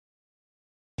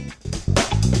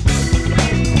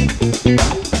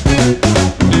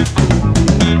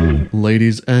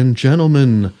Ladies and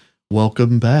gentlemen,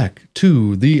 welcome back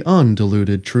to The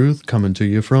Undiluted Truth, coming to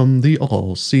you from the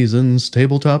All Seasons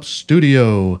Tabletop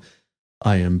Studio.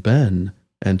 I am Ben,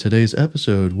 and today's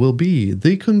episode will be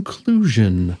the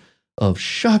conclusion of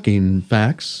shocking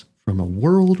facts from a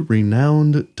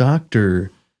world-renowned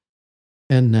doctor.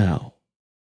 And now,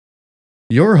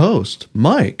 your host,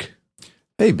 Mike.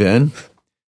 Hey, Ben.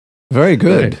 Very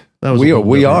good. Hey,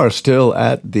 we are still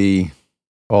at the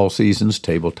All Seasons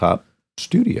Tabletop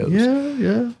Studios.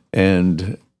 Yeah.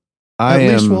 And At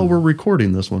least while we're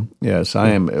recording this one. Yes, I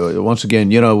am. Once again,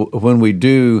 when we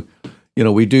do,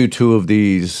 we do two of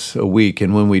these a week,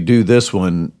 and when we do this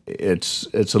one, it's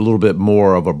a little bit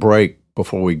more of a break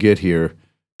before we get here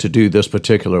to do this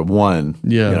particular one.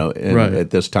 Yeah, right. At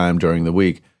this time during the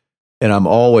week, and I'm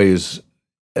always,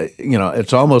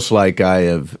 it's almost like I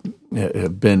have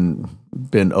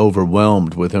been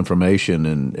overwhelmed with information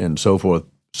and so forth.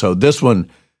 So this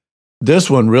one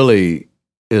really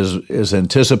is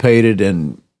anticipated,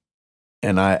 and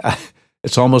I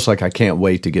it's almost like I can't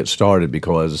wait to get started,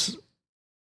 because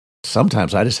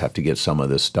sometimes I just have to get some of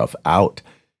this stuff out,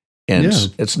 and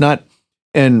it's not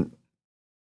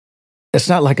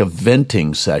like a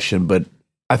venting session, but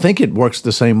I think it works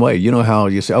the same way. You know how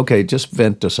you say, okay, just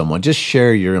vent to someone, just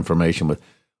share your information with,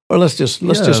 or let's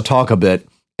just talk a bit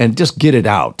and just get it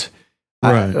out.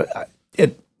 Right.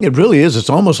 It really is. It's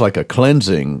almost like a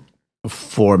cleansing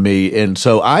for me. And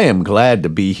so I am glad to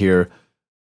be here.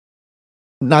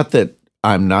 Not that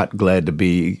I'm not glad to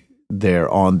be there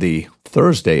on the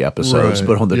Thursday episodes,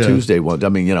 but on the Tuesday ones. I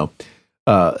mean,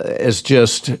 it's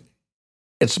just,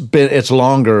 it's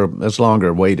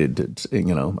longer waited. It's,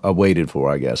 waited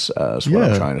for, I guess, is what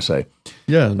I'm trying to say.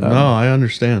 Yeah, no, I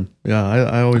understand. Yeah,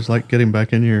 I always like getting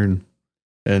back in here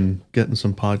and getting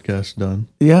some podcasts done.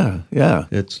 Yeah.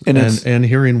 And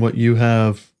hearing what you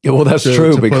have. Yeah, well, that's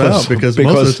true, to because most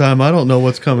of the time I don't know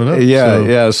what's coming up.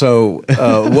 Yeah. So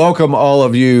welcome all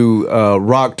of you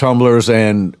rock tumblers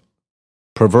and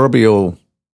proverbial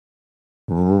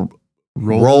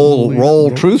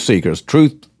roll truth seekers.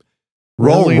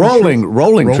 Rolling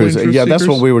truth. Yeah, that's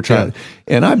what we were trying. Yeah.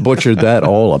 And I butchered that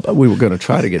all up. We were going to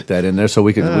try to get that in there so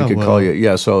we could call you.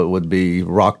 Yeah, so it would be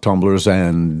rock tumblers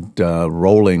and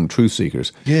rolling truth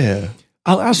seekers. Yeah.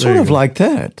 I sort of like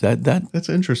that. That's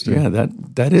interesting. Yeah,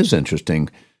 that is interesting.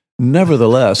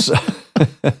 Nevertheless,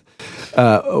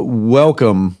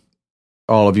 welcome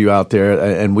all of you out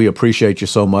there, and we appreciate you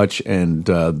so much. And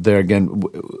there again,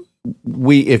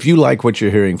 if you like what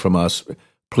you're hearing from us,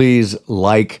 please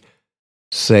like,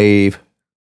 save,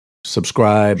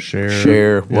 subscribe,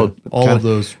 share. Yeah, well, all of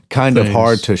those kind things. Of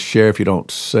hard to share if you don't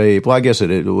save. Well, I guess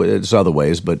it's other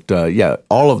ways, but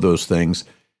all of those things.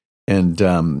 And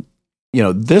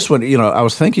this one, I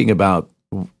was thinking about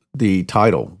the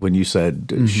title when you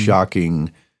said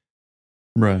shocking,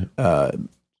 right?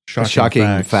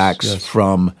 Shocking facts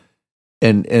from,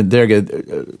 and there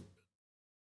again,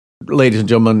 ladies and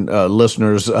gentlemen,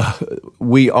 listeners,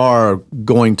 we are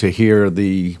going to hear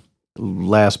the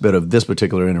last bit of this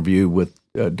particular interview with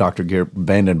Dr. Geert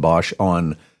Vanden Bossche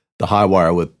on the High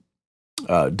Wire with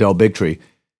Del Bigtree.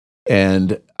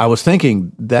 And I was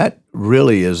thinking that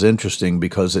really is interesting,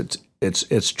 because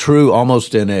it's true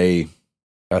almost in a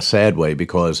sad way,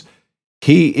 because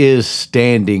he is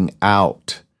standing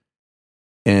out,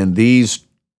 and these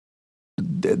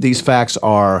facts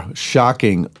are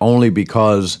shocking only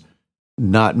because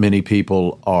not many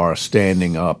people are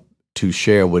standing up to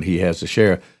share what he has to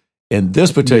share. And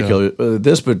this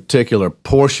particular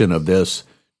portion of this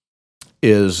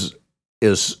is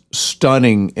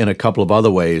stunning in a couple of other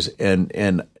ways,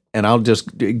 and I'll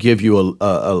just give you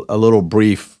a little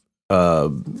brief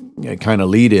kind of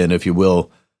lead in, if you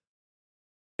will.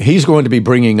 He's going to be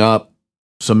bringing up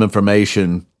some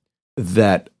information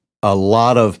that a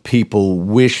lot of people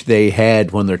wish they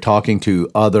had when they're talking to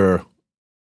other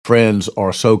friends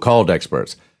or so-called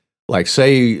experts. Like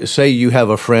say you have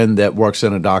a friend that works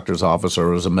in a doctor's office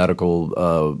or is a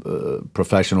medical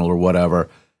professional or whatever,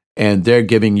 and they're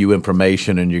giving you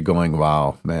information, and you're going,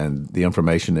 wow, man, the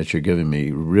information that you're giving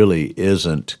me really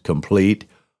isn't complete,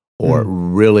 or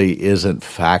really isn't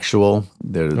factual.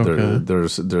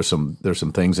 There's some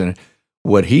things in it.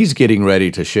 What he's getting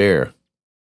ready to share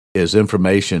is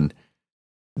information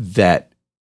that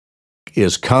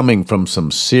is coming from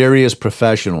some serious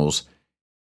professionals,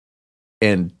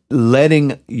 and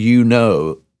letting you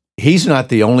know he's not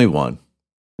the only one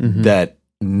that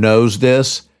knows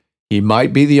this. He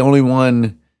might be the only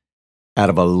one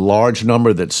out of a large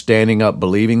number that's standing up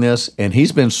believing this, and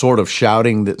he's been sort of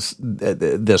shouting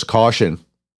this caution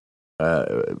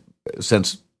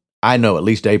since I know at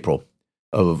least April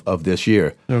of this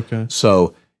year. Okay.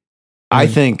 So I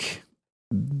think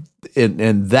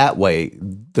in that way,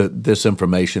 this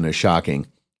information is shocking.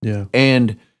 Yeah.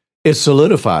 And it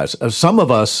solidifies. Some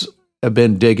of us have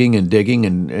been digging and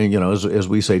as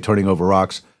we say, turning over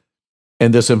rocks.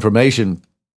 And this information,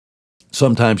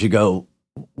 sometimes you go,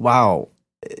 wow,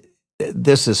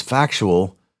 this is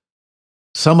factual.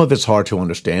 Some of it's hard to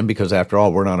understand because, after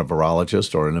all, we're not a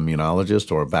virologist or an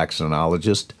immunologist or a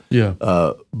vaccinologist. Yeah.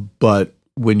 But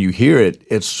when you hear it,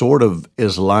 it sort of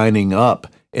is lining up.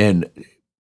 And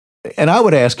I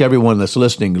would ask everyone that's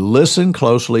listening, listen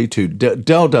closely to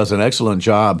Del does an excellent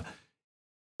job.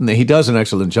 He does an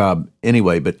excellent job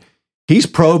anyway, but he's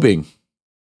probing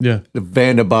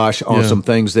Vanden Bossche on some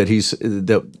things that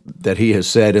that he has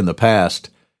said in the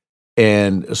past,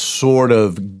 and sort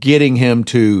of getting him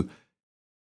to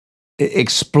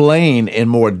explain in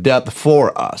more depth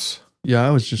for us. Yeah,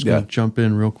 I was just going to jump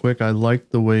in real quick. I like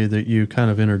the way that you kind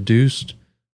of introduced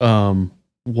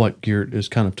what Geert is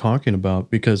kind of talking about,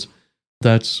 because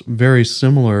that's very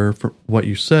similar for what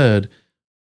you said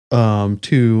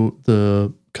to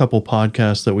the couple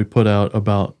podcasts that we put out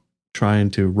about trying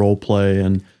to role play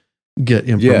and get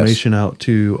information out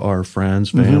to our friends,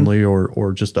 family,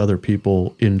 or just other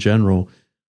people in general.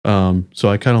 So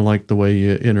I kind of like the way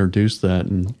you introduced that.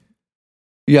 And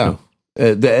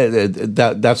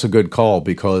that's a good call,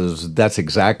 because that's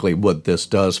exactly what this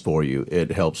does for you.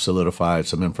 It helps solidify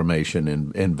some information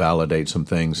and validate some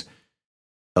things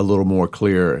a little more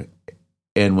clear.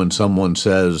 And when someone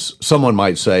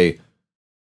might say,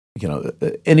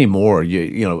 anymore,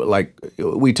 like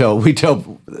we tell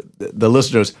the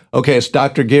listeners, okay, it's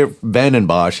Dr. Geert Vanden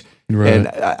Bossche, and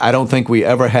I don't think we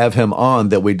ever have him on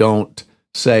that we don't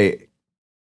say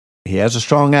he has a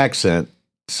strong accent.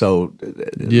 So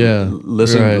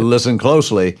listen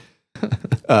closely.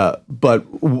 But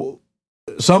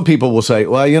some people will say,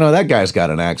 well, that guy's got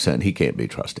an accent. He can't be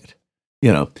trusted.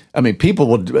 People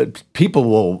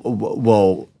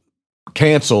will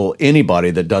cancel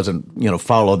anybody that doesn't,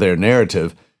 follow their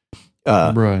narrative.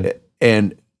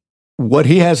 And what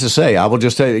he has to say, I will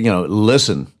just say,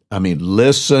 listen.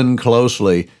 Listen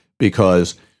closely,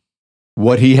 because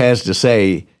what he has to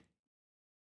say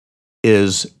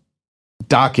is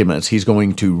documents he's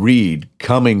going to read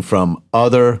coming from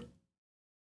other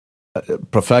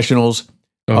professionals,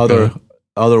 other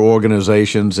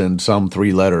organizations, and some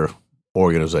 3-letter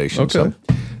organizations. Okay.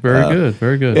 So,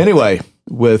 very good. Anyway,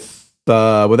 with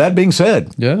that being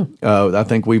said, I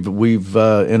think we've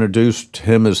introduced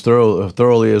him as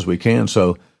thoroughly as we can.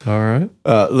 So, all right,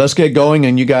 let's get going.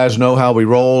 And you guys know how we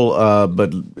roll,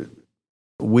 but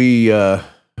we're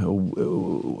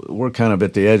kind of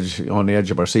on the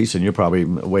edge of our seats, and you're probably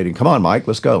waiting. Come on, Mike,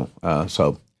 let's go. Come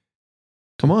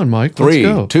on, Mike.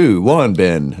 3, 2, 1,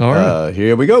 Ben. All right,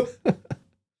 here we go.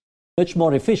 Much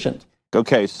more efficient.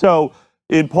 Okay, so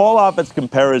in Paul Offit's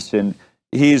comparison,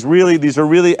 these are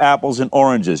really apples and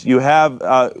oranges. You have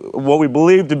what we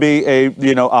believe to be a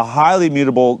highly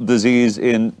mutable disease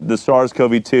in the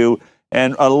SARS-CoV-2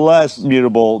 and a less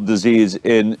mutable disease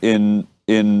in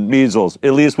measles.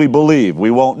 At least we believe.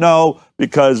 We won't know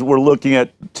because we're looking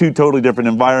at 2 totally different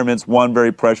environments, one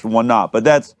very pressured, one not. But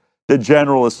that's the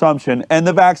general assumption. And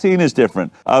the vaccine is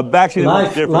different. A vaccine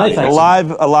is different.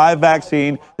 A live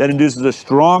vaccine that induces a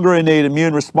stronger innate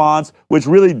immune response, which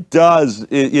really does,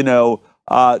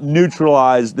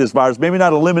 neutralize this virus. Maybe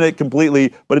not eliminate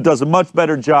completely, but it does a much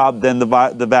better job than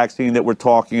the vaccine that we're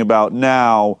talking about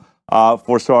now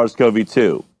for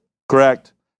SARS-CoV-2.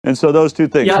 Correct? And so those 2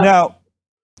 things. Yeah. Now,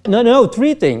 No,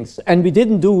 3 things. And we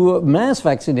didn't do mass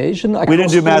vaccination. We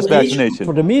didn't do mass vaccination.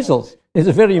 For the measles. It's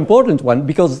a very important one,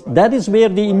 because that is where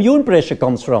the immune pressure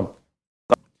comes from.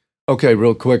 Okay,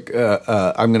 real quick.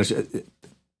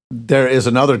 There is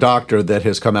another doctor that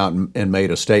has come out and made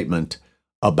a statement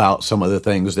about some of the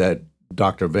things that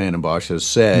Dr. Vanden Bossche has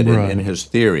said in his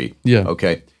theory. Yeah.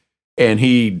 Okay. And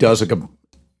he does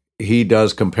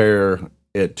compare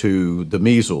it to the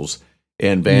measles,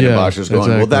 and Vanden Bossche is going,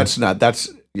 well,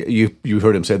 you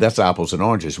heard him say that's apples and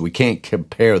oranges. We can't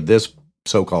compare this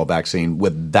so-called vaccine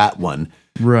with that one,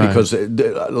 because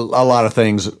a lot of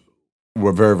things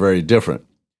were very, very different.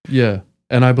 Yeah.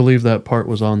 And I believe that part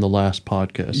was on the last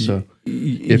podcast. So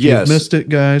if you've missed it,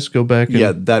 guys, go back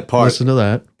and that part, listen to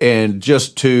that. And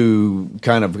just to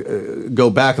kind of go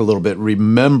back a little bit,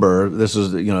 remember, this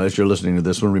is, as you're listening to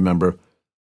this one, remember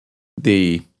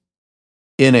the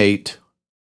innate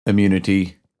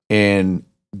immunity and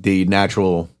the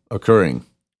natural occurring.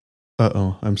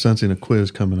 I'm sensing a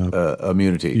quiz coming up.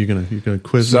 Immunity. You're gonna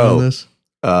quiz me on this?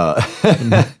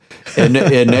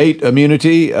 Innate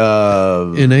immunity.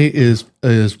 Innate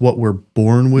is what we're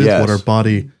born with, yes. what our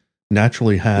body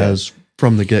naturally has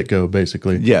from the get-go,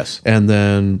 basically. Yes. And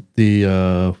then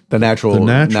the natural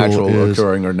is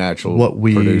occurring or natural what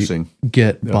we producing.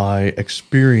 Get by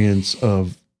experience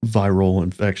of viral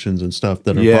infections and stuff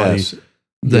that our body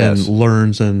then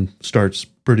learns and starts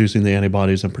producing the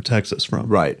antibodies and protects us from.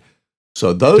 Right.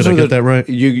 So those Did I get that right?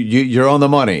 You're on the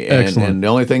money. Excellent. And the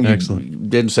only thing you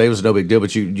didn't say was no big deal,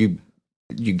 but you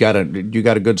got a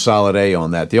good solid A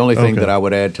on that. The only thing that I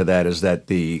would add to that is that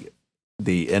the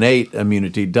innate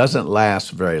immunity doesn't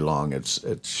last very long. It's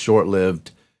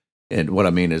short-lived. And what I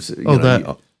mean is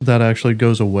that actually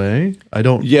goes away? I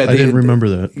didn't remember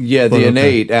that. Yeah, the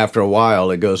innate after a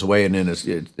while it goes away, and then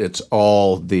it's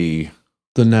all the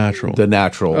natural. The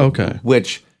natural. Okay.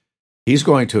 Which he's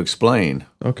going to explain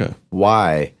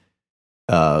why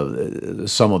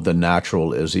some of the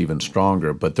natural is even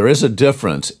stronger. But there is a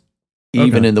difference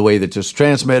even in the way that it's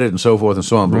transmitted and so forth and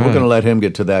so on. But we're going to let him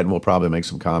get to that, and we'll probably make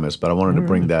some comments. But I wanted to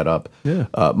bring that up. Yeah.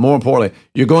 More importantly,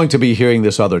 you're going to be hearing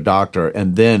this other doctor,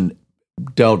 and then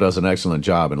Del does an excellent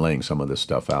job in laying some of this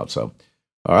stuff out. So,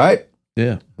 all right?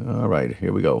 Yeah. All right,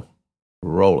 here we go.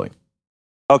 Rolling.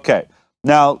 Okay.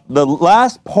 Now, the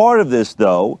last part of this,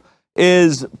 though,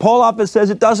 is Paul Offit says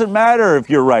it doesn't matter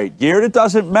if you're right, Geert. It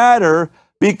doesn't matter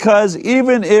because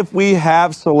even if we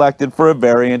have selected for a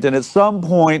variant and at some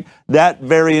point that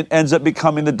variant ends up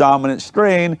becoming the dominant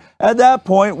strain, at that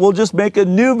point we'll just make a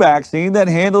new vaccine that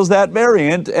handles that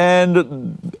variant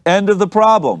and end of the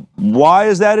problem. Why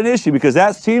is that an issue? Because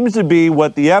that seems to be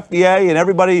what the FDA and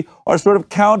everybody are sort of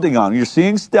counting on. You're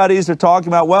seeing studies that are talking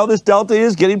about, well, this Delta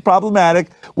is getting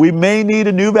problematic. We may need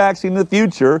a new vaccine in the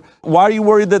future. Why are you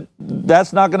worried that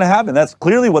that's not going to happen? That's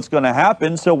clearly what's going to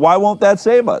happen. So why won't that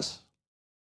save us?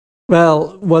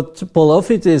 Well, what Paul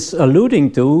Offit is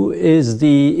alluding to is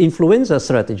the influenza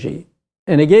strategy.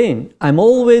 And again, I'm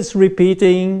always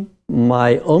repeating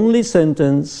my only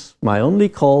sentence, my only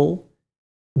call: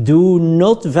 do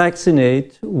not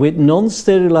vaccinate with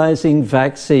non-sterilizing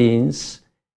vaccines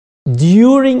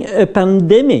during a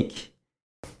pandemic.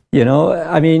 You know,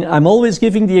 I mean, I'm always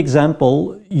giving the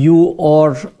example: you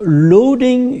are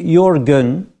loading your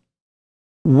gun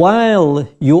while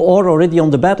you are already on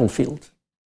the battlefield,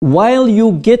 while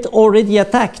you get already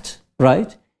attacked,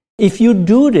 right? If you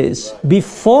do this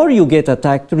before you get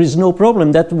attacked, there is no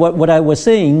problem. That's what I was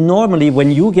saying. Normally,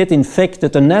 when you get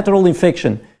infected, a natural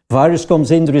infection, virus comes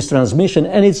in, there is transmission,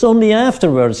 and it's only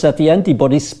afterwards that the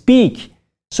antibodies peak.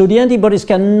 So the antibodies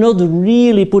cannot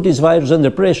really put this virus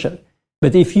under pressure.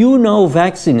 But if you now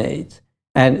vaccinate,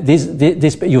 and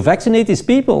you vaccinate these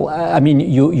people, I mean,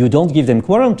 you don't give them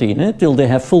quarantine till they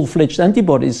have full-fledged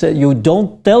antibodies. You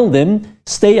don't tell them,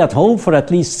 stay at home for at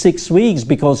least 6 weeks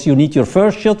because you need your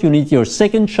first shot, you need your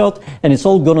second shot, and it's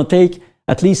all going to take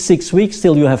at least 6 weeks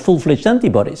till you have full-fledged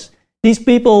antibodies. These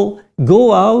people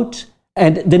go out,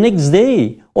 and the next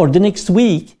day or the next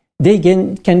week, they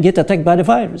can get attacked by the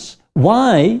virus.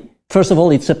 Why? First of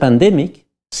all, it's a pandemic.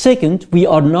 Second, we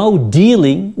are now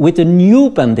dealing with a new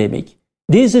pandemic.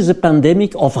 This is a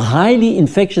pandemic of highly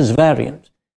infectious variant.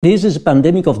 This is a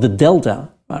pandemic of the Delta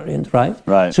variant, right?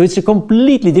 Right. So it's a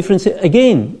completely different.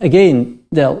 Again,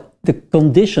 the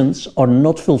conditions are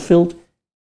not fulfilled.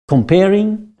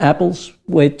 Comparing apples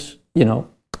with,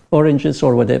 oranges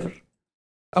or whatever.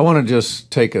 I want to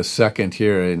just take a second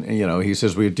here, and he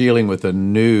says we're dealing with a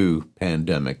new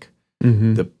pandemic,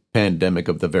 the pandemic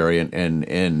of the variant, and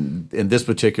in this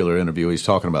particular interview, he's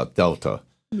talking about Delta.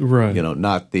 Right.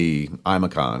 Not the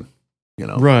Omicron,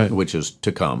 right, which is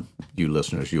to come. You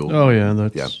listeners, you'll. Oh yeah,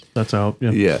 that's out.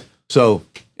 Yeah. Yeah. So,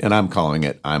 and I'm calling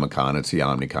it Omicron. It's the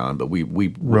Omnicron, but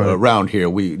we around here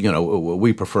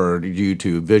we prefer you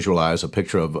to visualize a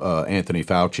picture of Anthony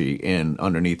Fauci and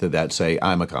underneath of that say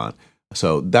Omicron.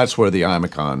 So that's where the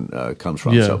Omicron comes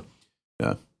from. Yeah. So,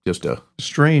 just a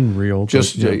strain real.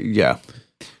 Just yeah.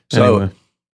 So. Anyway.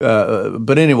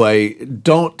 But anyway,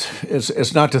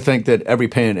 it's not to think that every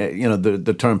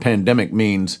the term pandemic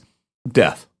means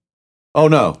death. Oh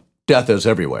no, death is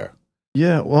everywhere.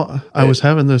 Yeah, well, I was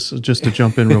having this, just to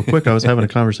jump in real quick, I was having a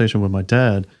conversation with my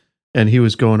dad, and he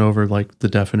was going over like the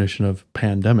definition of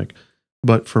pandemic.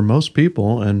 But for most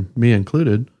people, and me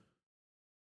included,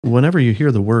 whenever you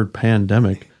hear the word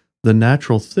pandemic, the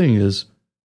natural thing is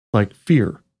like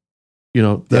fear.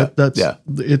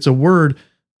 It's a word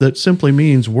that simply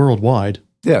means worldwide.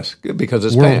 Yes, because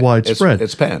it's worldwide pan. spread.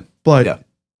 It's pan. But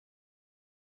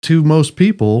to most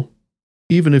people,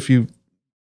 even if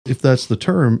that's the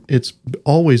term, it's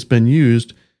always been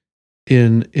used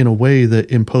in a way that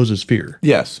imposes fear.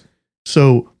 Yes.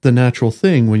 So the natural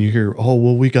thing when you hear, oh,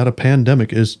 well, we got a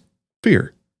pandemic is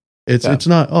fear. It's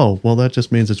not, oh, well, that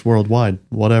just means it's worldwide,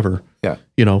 whatever. Yeah.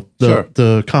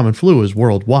 The common flu is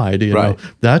worldwide, you know,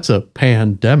 that's a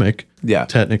pandemic,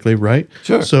 technically, right?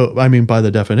 Sure. So, I mean, by the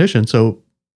definition,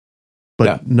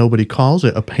 but nobody calls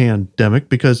it a pandemic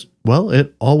because, well,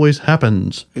 it always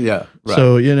happens. Yeah. Right.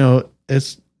 So,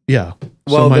 it's, Well,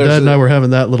 so my dad and I were having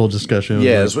that little discussion.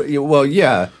 Yes. Well,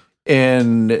 yeah.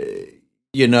 And,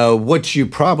 what you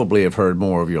probably have heard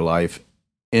more of your life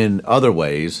in other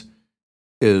ways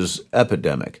is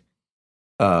epidemic.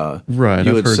 Right, I've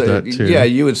heard that too. Yeah,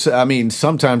 you would say, I mean,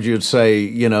 sometimes you would say,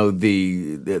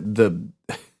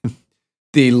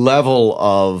 the level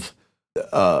of,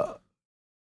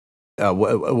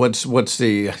 what's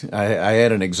the, I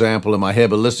had an example in my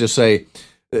head, but let's just say,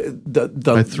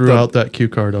 I threw out that cue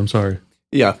card, I'm sorry.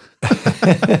 Yeah.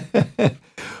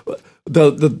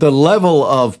 The level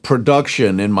of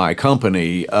production in my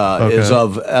company is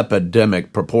of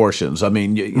epidemic proportions. I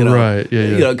mean, right?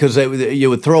 Yeah. Because you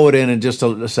would throw it in and just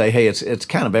to say, hey, it's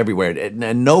kind of everywhere,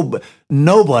 and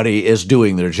nobody is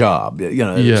doing their job.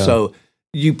 So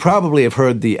you probably have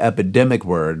heard the epidemic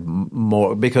word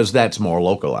more because that's more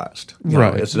localized.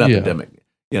 Right, it's an epidemic.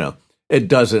 It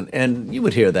doesn't, and you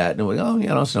would hear that and we go, oh,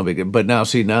 it's no big deal. But now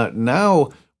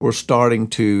we're starting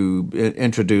to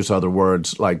introduce other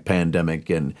words like pandemic,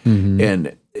 and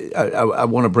I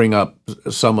want to bring up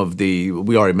some of we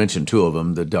already mentioned two of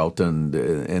them, the Delta and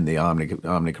the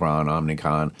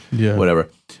Omicron, whatever.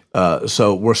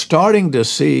 So we're starting to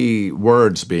see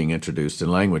words being introduced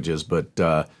in languages,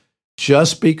 but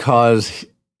just because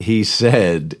he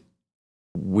said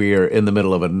we're in the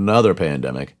middle of another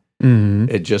pandemic,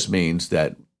 it just means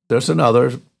that there's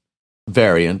another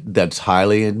variant that's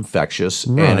highly infectious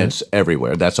and it's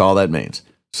everywhere. That's all that means.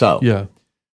 So,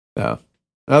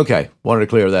 okay. Wanted to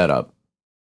clear that up.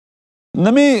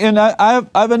 I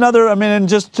have another, and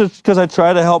just because I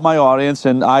try to help my audience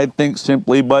and I think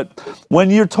simply, but when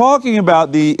you're talking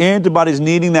about the antibodies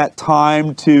needing that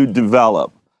time to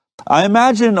develop, I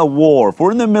imagine a war. If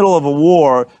we're in the middle of a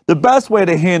war, the best way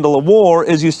to handle a war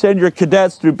is you send your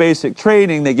cadets through basic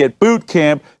training. They get boot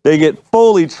camp. They get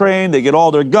fully trained. They get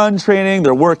all their gun training.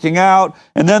 They're working out.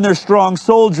 And then they're strong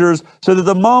soldiers so that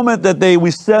the moment that we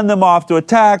send them off to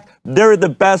attack, they're the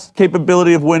best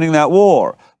capability of winning that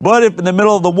war. But if in the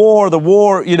middle of the war,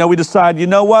 we decide, we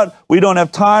don't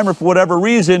have time, or for whatever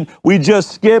reason, we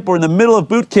just skip, or in the middle of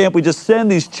boot camp, we just send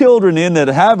these children in that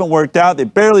haven't worked out. They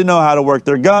barely know how to work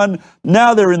their gun.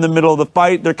 Now they're in the middle of the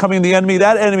fight. They're coming to the enemy.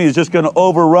 That enemy is just going to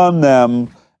overrun them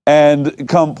and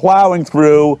come plowing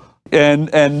through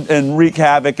and wreak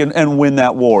havoc and win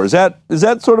that war. Is that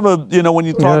sort of when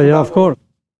you talk about? Yeah, of course.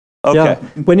 Okay. Yeah.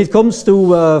 When it comes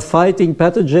to fighting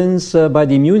pathogens by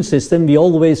the immune system, we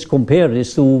always compare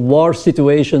this to war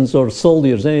situations or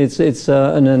soldiers. It's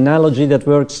an analogy that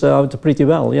works out pretty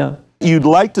well, yeah. You'd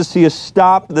like to see us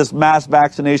stop this mass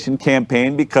vaccination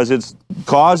campaign because it's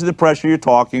causing the pressure you're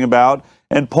talking about.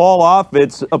 And Paul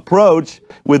Offit's approach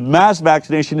with mass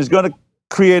vaccination is going to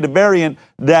create a variant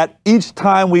that each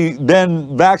time we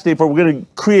then vaccinate for, we're going to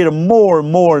create a more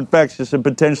and more infectious and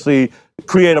potentially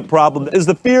create a problem. Is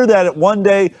the fear that one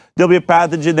day there'll be a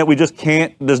pathogen that we just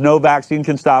can't, there's no vaccine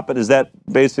can stop it? Is that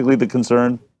basically the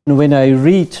concern? When I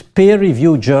read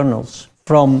peer-reviewed journals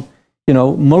from,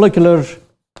 molecular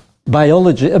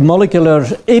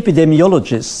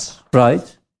epidemiologists,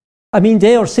 right? I mean,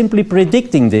 they are simply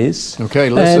predicting this. Okay,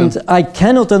 listen. And I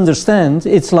cannot understand.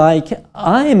 It's like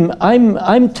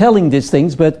I'm telling these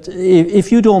things, but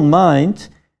if you don't mind,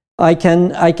 I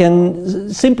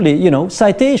can simply,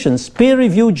 citations,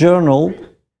 peer-reviewed journal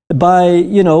by,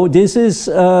 this is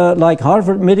like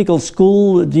Harvard Medical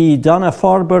School, the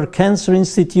Dana-Farber Cancer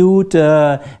Institute,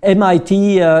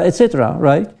 MIT, etc.,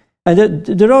 right? And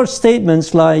there are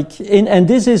statements like, and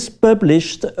this is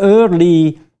published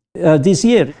early this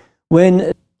year.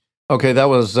 Okay, that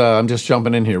was, I'm just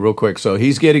jumping in here real quick. So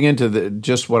he's getting into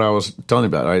just what I was telling you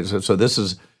about, right? So this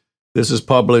is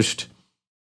published,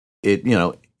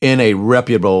 in a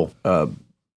reputable, I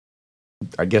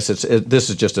guess this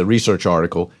is just a research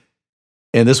article,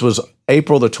 and this was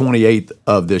April the 28th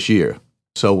of this year.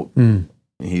 So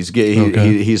he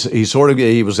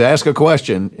was asked a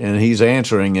question and he's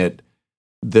answering it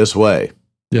this way.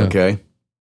 Yeah. Okay.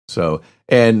 So,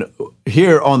 and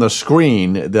here on the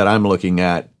screen that I'm looking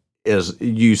at is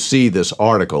you see this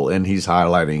article, and he's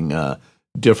highlighting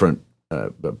different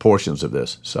portions of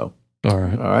this. So, all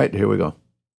right, here we go.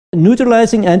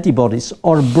 Neutralizing antibodies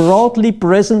are broadly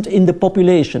present in the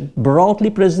population. Broadly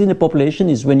present in the population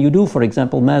is when you do, for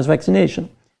example, mass vaccination.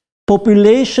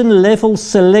 Population level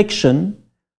selection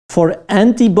for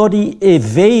antibody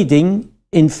evading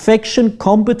infection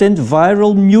competent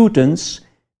viral mutants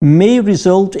may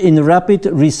result in rapid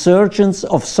resurgence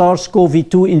of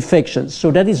SARS-CoV-2 infections. So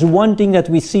that is one thing that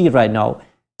we see right now,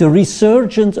 the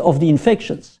resurgence of the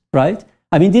infections, right?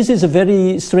 I mean, this is a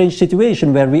very strange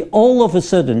situation where we all of a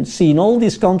sudden see in all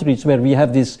these countries where we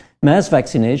have this mass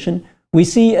vaccination, we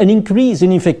see an increase in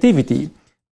infectivity.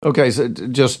 Okay, so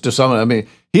just to sum it, I mean,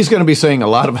 he's going to be saying a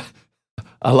lot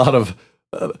of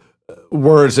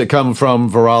words that come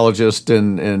from virologists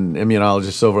and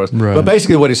immunologists, so forth. Right. But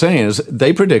basically what he's saying is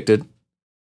they predicted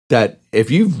that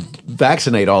if you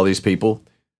vaccinate all these people,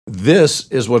 this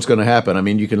is what's going to happen. I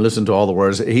mean, you can listen to all the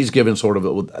words. He's given sort of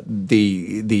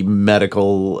the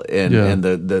medical and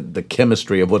the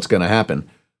chemistry of what's going to happen.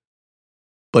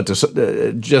 But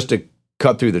just to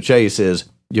cut through the chase is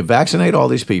you vaccinate all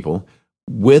these people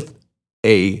with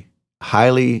a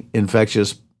highly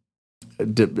infectious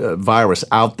virus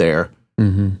out there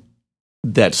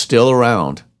that's still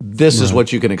around. This is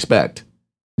what you can expect.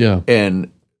 Yeah,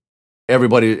 and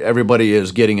everybody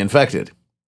is getting infected,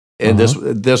 and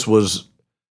this was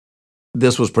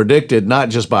predicted not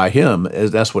just by him,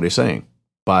 as that's what he's saying,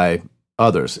 by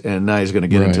others. And now he's going to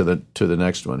get into the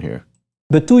next one here.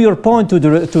 But to your point, to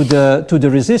the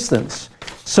resistance.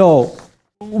 So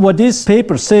what this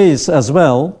paper says as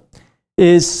well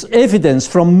is evidence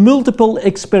from multiple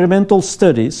experimental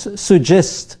studies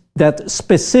suggests that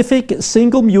specific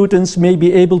single mutants may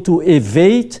be able to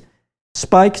evade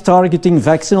spike-targeting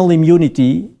vaccinal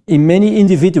immunity in many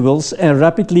individuals and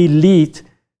rapidly lead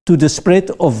to the spread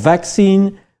of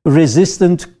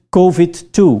vaccine-resistant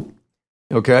COVID-2.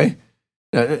 Okay.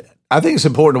 I think it's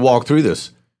important to walk through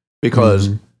this because,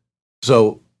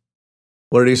 so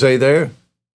what did he say there?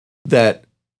 That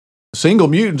single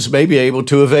mutants may be able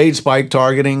to evade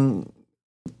spike-targeting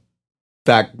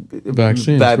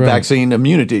vaccine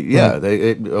immunity. Yeah.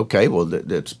 Right.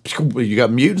 You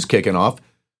got mutants kicking off.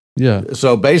 Yeah.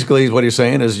 So basically, what he's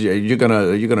saying is you're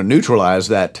gonna neutralize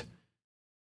that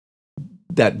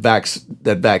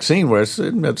vaccine where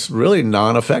it's really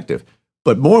non-effective.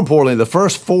 But more importantly, the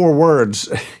first 4 words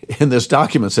in this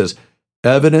document says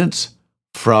evidence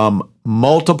from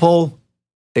multiple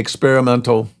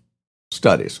experimental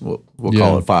studies. We'll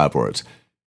call it 5 words.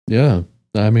 Yeah.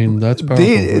 I mean, that's powerful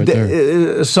right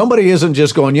there. Somebody isn't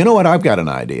just going, you know what, I've got an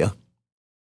idea.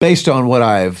 Based on what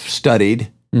I've studied,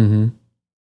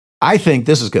 I think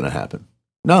this is going to happen.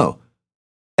 No.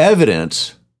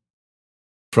 Evidence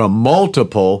from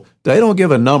multiple, they don't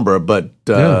give a number, but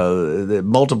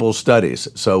multiple studies.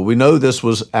 So we know this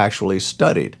was actually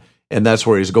studied, and that's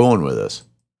where he's going with this.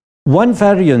 One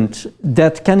variant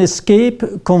that can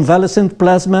escape convalescent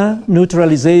plasma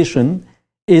neutralization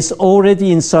is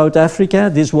already in South Africa.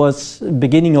 This was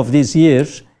beginning of this year,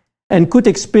 and could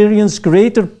experience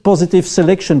greater positive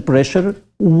selection pressure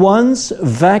once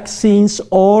vaccines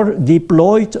are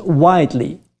deployed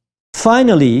widely.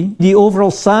 Finally, the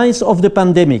overall size of the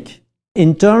pandemic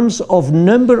in terms of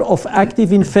number of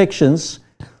active infections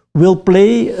will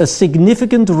play a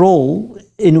significant role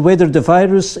in whether the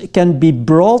virus can be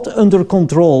brought under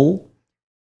control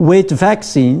with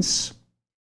vaccines.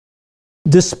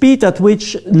 The speed at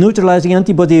which neutralizing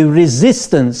antibody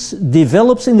resistance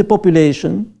develops in the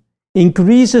population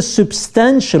increases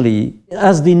substantially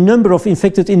as the number of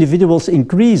infected individuals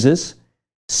increases,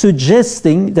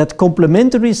 suggesting that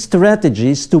complementary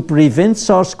strategies to prevent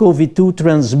SARS-CoV-2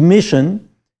 transmission,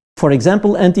 for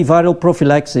example, antiviral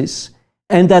prophylaxis,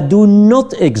 and that do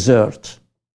not exert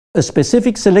a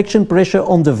specific selection pressure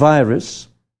on the virus,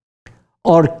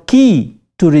 are key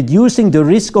to reducing the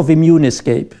risk of immune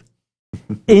escape.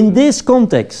 In this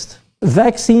context,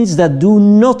 vaccines that do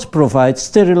not provide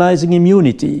sterilizing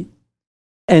immunity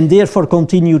and therefore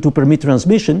continue to permit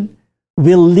transmission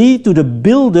will lead to the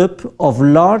buildup of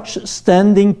large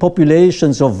standing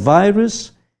populations of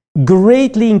virus,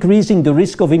 greatly increasing the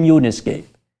risk of immune escape.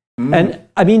 And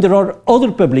I mean, there are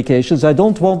other publications, I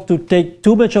don't want to take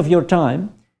too much of your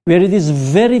time, where it is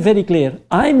very, very clear.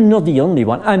 I'm not the only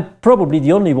one. I'm probably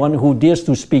the only one who dares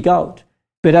to speak out.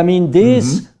 But I mean,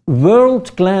 these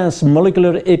world-class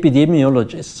molecular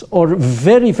epidemiologists are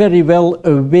very, very well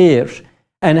aware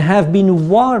and have been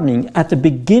warning at the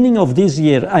beginning of this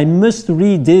year, I must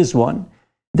read this one,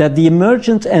 that the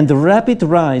emergent and rapid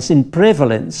rise in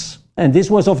prevalence, and this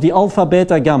was of the alpha,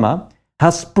 beta, gamma,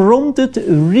 has prompted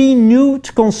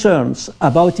renewed concerns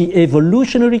about the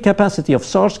evolutionary capacity of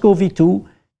SARS-CoV-2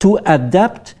 to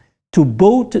adapt to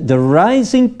both the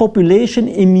rising population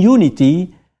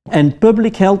immunity and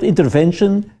public health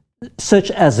intervention, such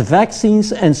as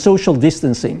vaccines and social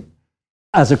distancing.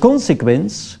 As a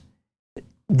consequence,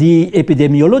 the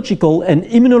epidemiological and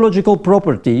immunological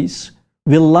properties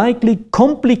will likely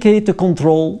complicate the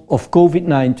control of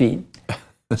COVID-19.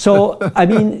 So, I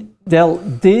mean,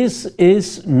 this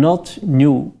is not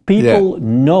new. People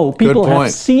know, people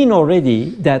have seen already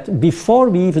that before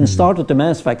we even started the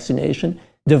mass vaccination,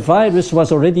 the virus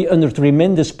was already under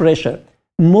tremendous pressure,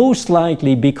 most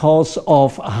likely because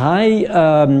of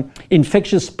high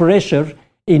infectious pressure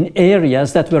in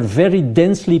areas that were very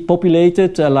densely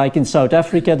populated, like in South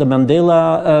Africa, the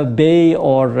Mandela Bay,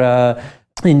 or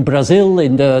in Brazil,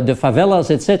 in the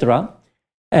favelas, etc.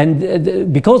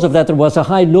 And because of that, there was a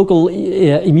high local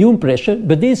immune pressure,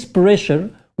 but this pressure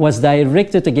was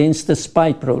directed against the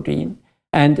spike protein.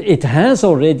 And it has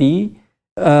already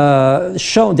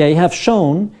they have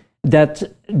shown that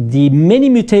the many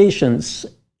mutations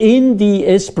in the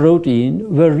S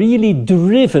protein were really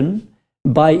driven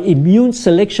by immune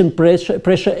selection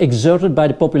pressure exerted by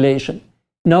the population.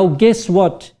 Now, guess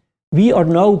what? We are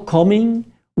now coming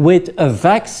with a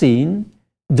vaccine,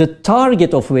 the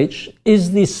target of which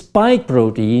is the spike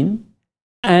protein,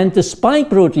 and the spike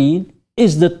protein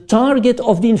is the target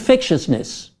of the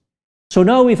infectiousness. So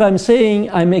now if I'm saying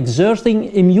I'm exerting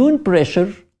immune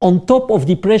pressure on top of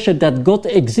the pressure that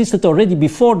existed already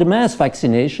before the mass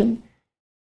vaccination,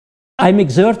 I'm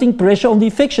exerting pressure on the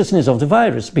infectiousness of the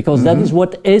virus, because that is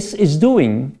what S is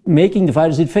doing, making the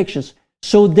virus infectious.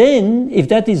 So then, if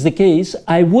that is the case,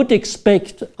 I would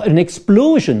expect an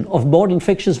explosion of more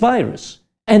infectious virus.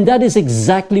 And that is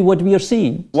exactly what we are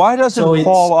seeing. Why doesn't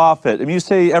Paul Offit, I mean, you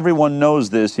say everyone knows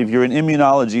this, if you're in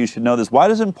immunology, you should know this. Why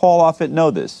doesn't Paul Offit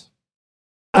know this?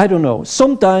 I don't know.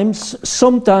 Sometimes,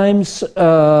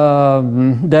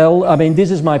 I mean,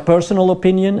 this is my personal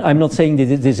opinion. I'm not saying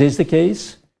that this is the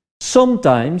case.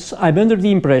 Sometimes I'm under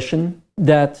the impression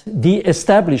that the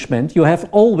establishment, you have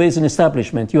always an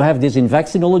establishment, you have this in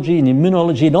vaccinology, in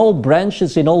immunology, in all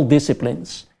branches, in all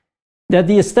disciplines, that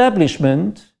the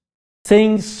establishment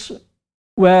thinks,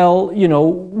 well, you know,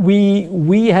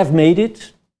 we have made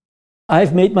it,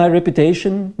 I've made my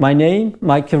reputation, my name,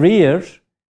 my career,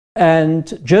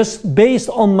 and just based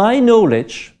on my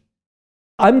knowledge,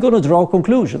 I'm going to draw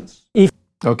conclusions.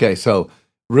 Okay, so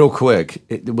real quick,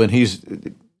 when he's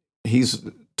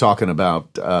talking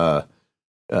about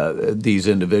these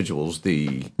individuals,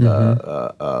 the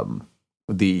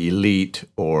elite,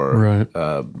 or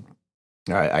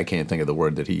I can't think of the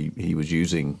word that he was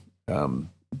using. That's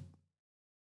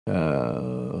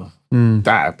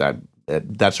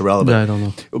irrelevant. I don't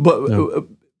know. But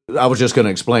I was just going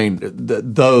to explain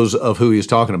those of who he's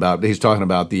talking about. He's talking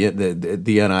about the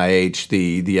NIH,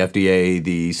 the FDA,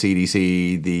 the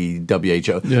CDC, the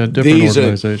WHO. Yeah, different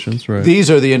organizations. Right. These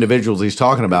are the individuals he's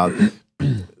talking about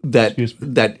that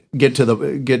get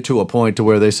to a point to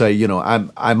where they say, you know,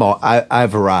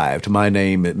 I've arrived. My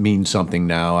name, it means something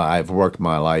now. I've worked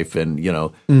my life, and you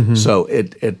know, so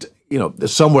it you know,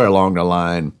 somewhere along the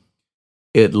line,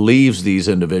 it leaves these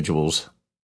individuals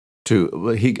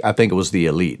to I think it was the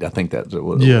elite. I think that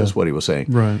was what he was saying.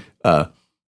 Right.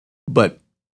 But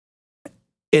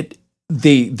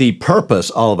the purpose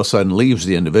all of a sudden leaves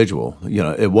the individual. You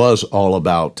know, it was all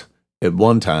about at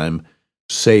one time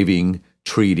saving,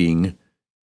 treating,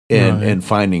 and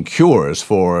finding cures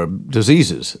for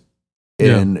diseases.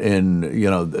 And you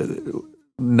know,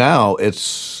 now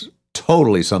it's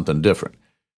totally something different.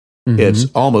 It's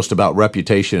almost about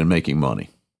reputation and making money.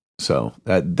 So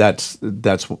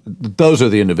those are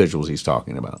the individuals he's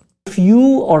talking about. If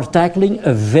you are tackling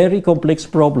a very complex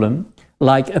problem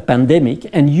like a pandemic,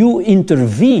 and you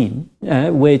intervene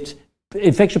with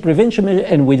infection prevention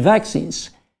and with vaccines,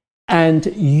 and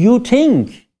you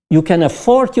think you can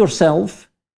afford yourself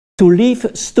to leave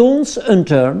stones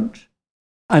unturned,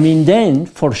 I mean, then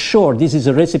for sure this is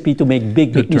a recipe to make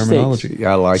big mistakes.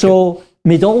 Yeah, I like it. So,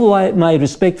 with all my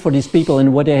respect for these people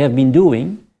and what they have been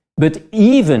doing, but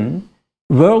even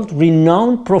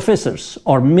world-renowned professors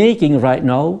are making right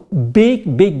now big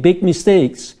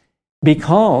mistakes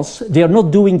because they are not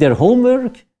doing their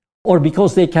homework, or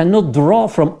because they cannot draw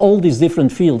from all these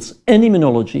different fields, and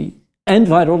immunology, and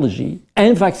virology,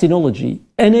 and vaccinology,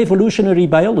 and evolutionary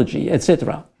biology,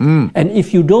 etc. And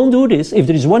if you don't do this, if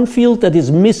there is one field that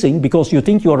is missing because you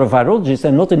think you are a virologist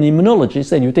and not an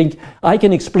immunologist, and you think, I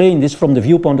can explain this from the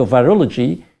viewpoint of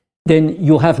virology, then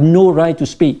you have no right to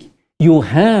speak. You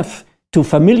have to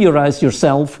familiarize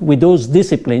yourself with those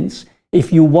disciplines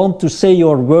if you want to say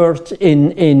your word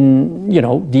in you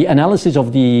know, the analysis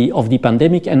of the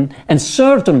pandemic, and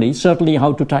certainly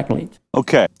how to tackle it.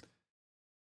 Okay.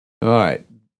 All right.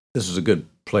 This is a good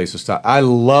place to stop. I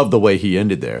love the way he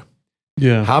ended there.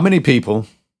 Yeah. How many people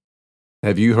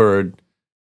have you heard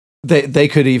They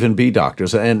could even be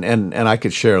doctors, and I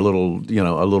could share a little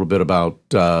bit about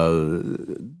the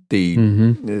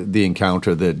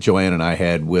encounter that Joanne and I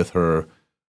had with her.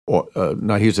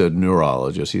 No, he's a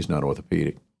neurologist. He's not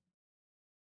orthopedic.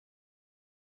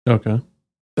 Okay.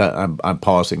 I'm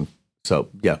pausing. So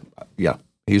yeah.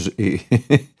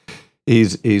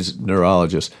 He's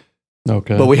neurologist.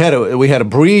 Okay. But we had a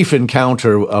brief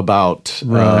encounter about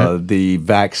the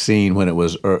vaccine when it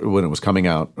was coming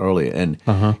out early, and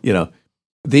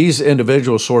these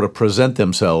individuals sort of present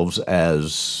themselves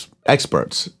as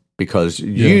experts because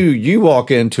you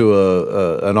walk into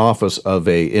an office of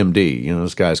a MD.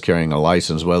 This guy's carrying a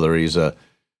license, whether he's a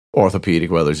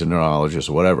orthopedic, whether he's a neurologist,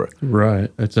 or whatever.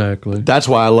 Right. Exactly. That's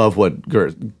why I love what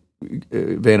Geert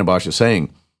Vanden Bossche is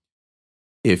saying.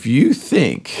 If you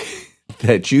think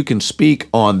that you can speak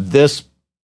on this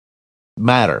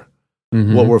matter,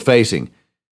 what we're facing,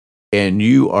 and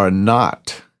you are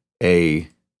not a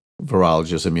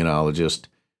virologist, immunologist,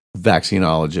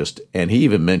 vaccinologist, and he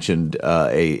even mentioned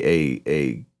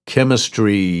a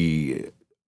chemistry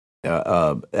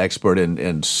expert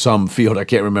in some field. I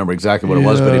can't remember exactly what it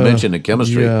was, but he mentioned in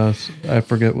chemistry. Yes, I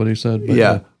forget what he said.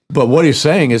 But but what he's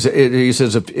saying is, he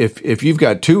says if you've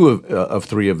got two of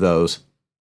three of those,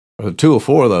 or two or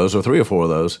four of those, or three or four of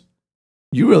those,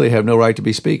 you really have no right to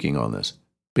be speaking on this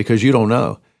because you don't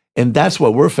know. And that's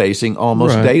what we're facing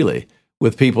almost daily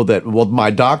with people that, well,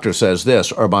 my doctor says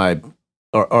this, or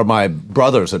my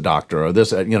brother's a doctor, or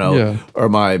this, or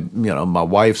my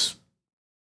wife's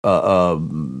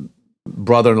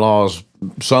brother-in-law's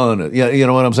son. You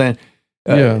know what I'm saying?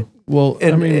 Well,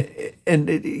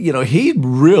 he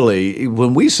really,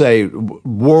 when we say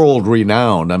world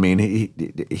renowned, I mean,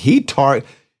 he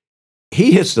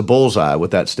hits the bullseye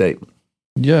with that statement.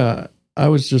 Yeah, I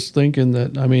was just thinking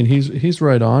that, I mean, he's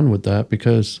right on with that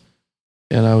because,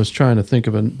 and I was trying to think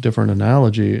of a different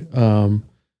analogy,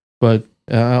 but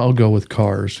I'll go with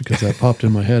cars because that popped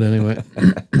in my head anyway.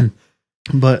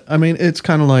 But I mean, it's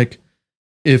kind of like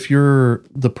if you're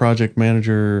the project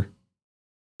manager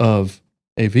of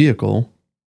a vehicle,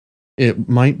 it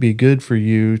might be good for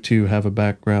you to have a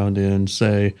background in,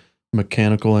 say,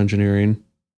 mechanical engineering,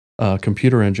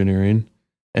 computer engineering,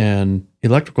 and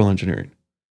electrical engineering,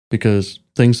 because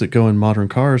things that go in modern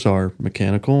cars are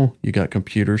mechanical. You got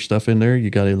computer stuff in there, you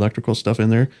got electrical stuff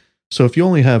in there. So if you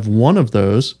only have one of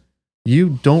those,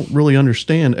 you don't really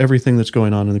understand everything that's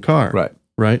going on in the car.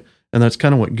 Right. And that's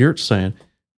kind of what Geert's saying.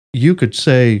 You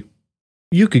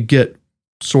could get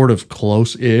sort of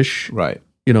close-ish, right?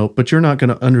 But you're not going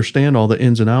to understand all the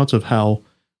ins and outs of how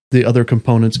the other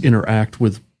components interact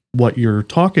with what you're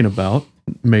talking about,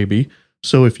 maybe.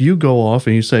 So if you go off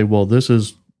and you say, well, this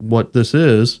is what this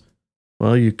is,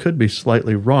 well, you could be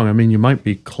slightly wrong. I mean, you might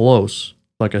be close,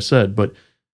 like I said, but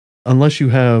unless you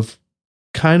have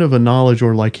kind of a knowledge,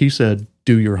 or like he said,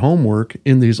 do your homework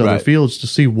in these other fields to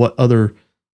see what other...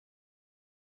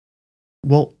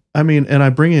 Well, I mean, and I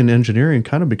bring in engineering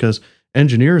kind of because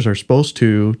engineers are supposed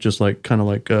to, just like kind of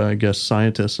like, I guess,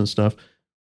 scientists and stuff,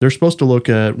 they're supposed to look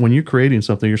at, when you're creating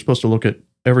something, you're supposed to look at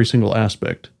every single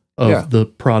aspect of the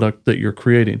product that you're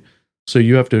creating. So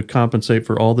you have to compensate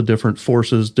for all the different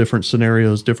forces, different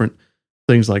scenarios, different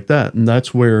things like that. And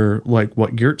that's where, like,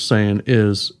 what Geert's saying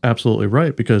is absolutely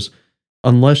right, because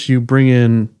unless you bring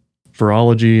in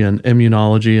virology and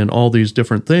immunology and all these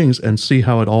different things and see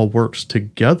how it all works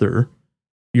together,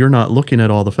 you're not looking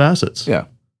at all the facets. Yeah.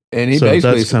 And he so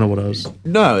basically, that's kind of what I was...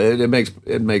 No, it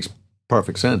makes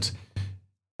perfect sense.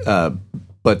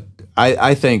 But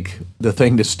I think the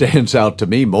thing that stands out to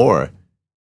me more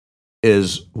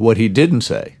is what he didn't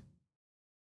say.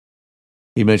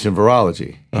 He mentioned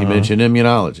virology. He mentioned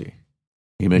immunology.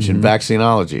 He mentioned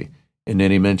vaccinology. And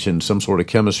then he mentioned some sort of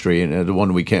chemistry, and the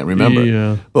one we can't remember.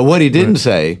 Yeah. But what he didn't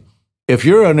say, if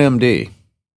you're an MD,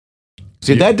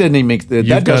 see, that didn't even make...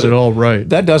 You've got it all right.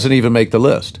 That doesn't even make the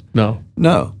list. No,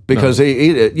 because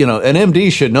he an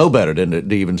MD should know better than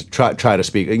to even try to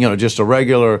speak. Just a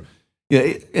regular,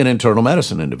 an internal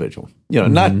medicine individual.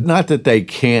 Not that they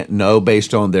can't know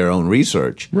based on their own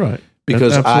research, right?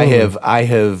 Because I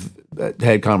have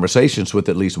had conversations with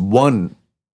at least one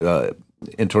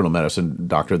internal medicine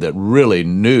doctor that really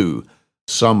knew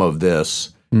some of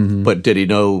this, but did he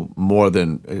know more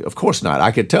than? Of course not.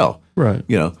 I could tell, right?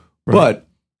 But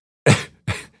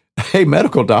a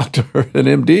medical doctor, an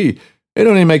MD, they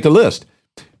don't even make the list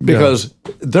because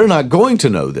they're not going to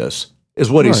know this,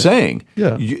 is what he's saying.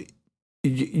 Yeah.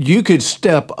 You could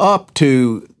step up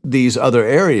to these other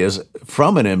areas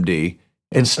from an MD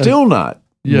and still not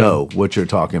know what you're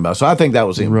talking about. So I think that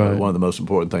was one of the most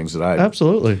important things that I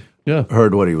absolutely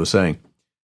heard what he was saying.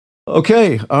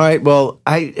 Okay. All right. Well,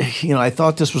 I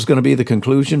thought this was going to be the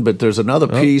conclusion, but there's another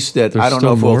piece that I don't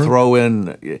know if we'll throw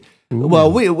in. Ooh.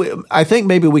 Well, I think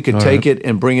maybe we could take it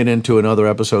and bring it into another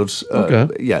episode's.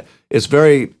 Okay. Yeah, it's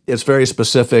very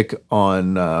specific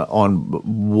on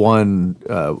one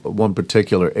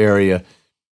particular area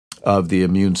of the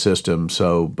immune system.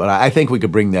 So, but I think we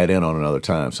could bring that in on another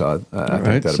time. So I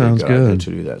think that'd be good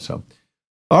to do that. So,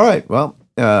 all right. Well,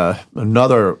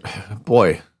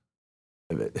 boy,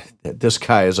 this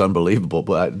guy is unbelievable.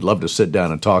 But I'd love to sit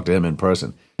down and talk to him in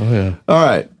person. Oh yeah. All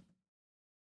right.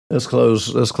 Let's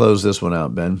close this one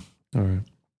out, Ben. All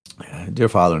right. Dear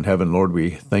Father in heaven, Lord,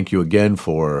 we thank you again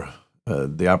for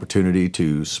the opportunity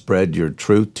to spread your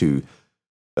truth, to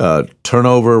turn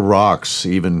over rocks.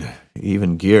 Even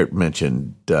Geert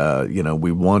mentioned,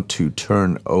 we want to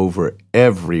turn over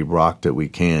every rock that we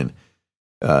can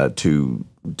to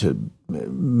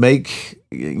make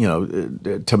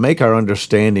our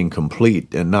understanding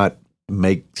complete and not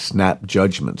make snap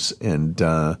judgments.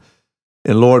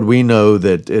 And Lord, we know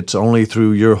that it's only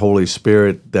through your Holy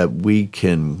Spirit that we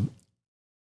can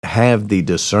have the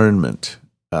discernment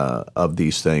of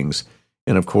these things,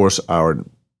 and of course our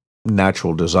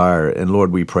natural desire. And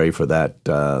Lord, we pray for that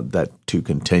to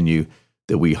continue,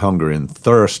 that we hunger and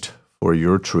thirst for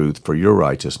your truth, for your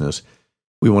righteousness.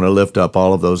 We want to lift up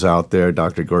all of those out there,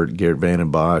 Dr. Geert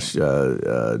Vanden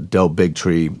Bossche, Del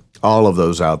Bigtree, all of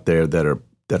those out there that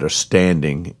are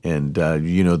standing, and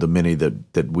the many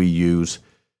that we use.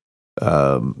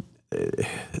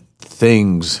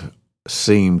 Things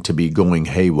seem to be going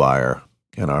haywire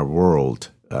in our world,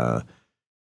 and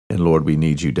Lord, we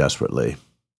need you desperately.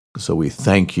 So we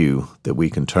thank you that we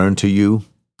can turn to you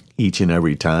each and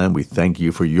every time. We thank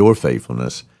you for your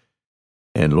faithfulness.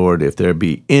 And Lord, if there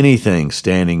be anything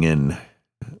standing in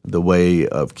the way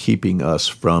of keeping us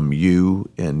from you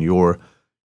and your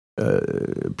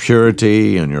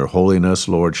purity and your holiness,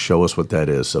 Lord, show us what that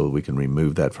is so we can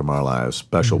remove that from our lives.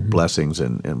 Special blessings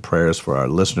and prayers for our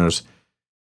listeners.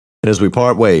 And as we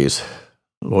part ways,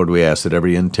 Lord, we ask that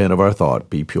every intent of our thought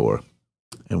be pure.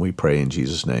 And we pray in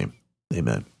Jesus' name.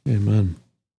 Amen. Amen.